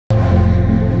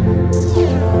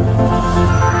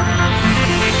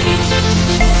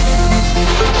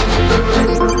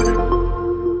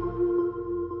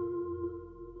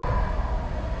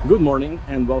Good morning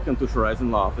and welcome to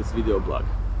Sherayzen Law Office video blog.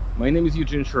 My name is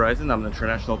Eugene Sherayzen. I'm an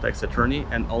international tax attorney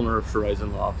and owner of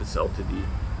Sherayzen Law Office Ltd.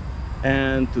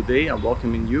 And today I'm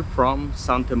welcoming you from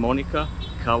Santa Monica,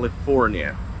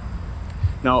 California.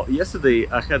 Now, yesterday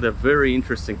I had a very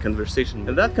interesting conversation,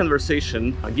 and that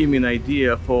conversation gave me an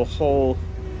idea for a whole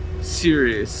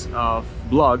series of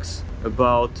blogs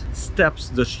about steps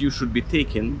that you should be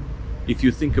taking if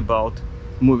you think about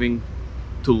moving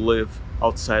to live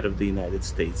outside of the United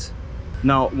States.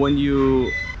 Now, when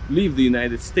you leave the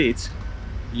United States,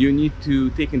 you need to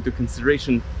take into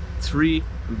consideration three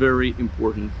very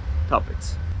important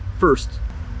topics. First,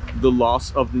 the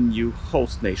laws of the new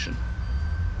host nation.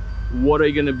 What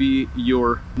are going to be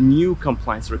your new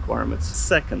compliance requirements?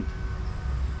 Second,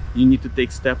 you need to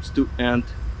take steps to end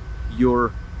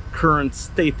your current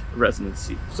state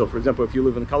residency. So, for example, if you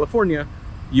live in California,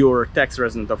 you're a tax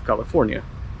resident of California.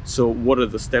 So what are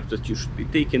the steps that you should be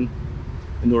taking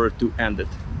in order to end it?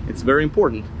 It's very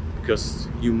important because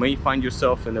you may find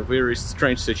yourself in a very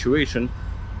strange situation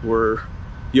where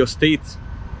your state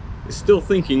is still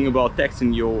thinking about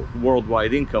taxing your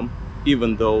worldwide income,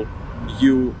 even though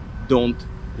you don't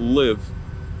live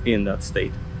in that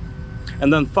state.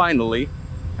 And then finally,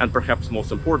 and perhaps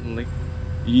most importantly,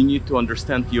 you need to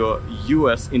understand your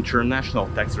US international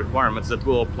tax requirements that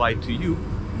will apply to you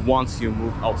once you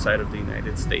move outside of the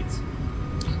United States.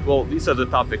 Well, these are the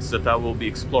topics that I will be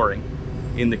exploring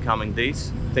in the coming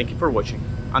days. Thank you for watching.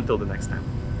 Until the next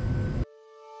time.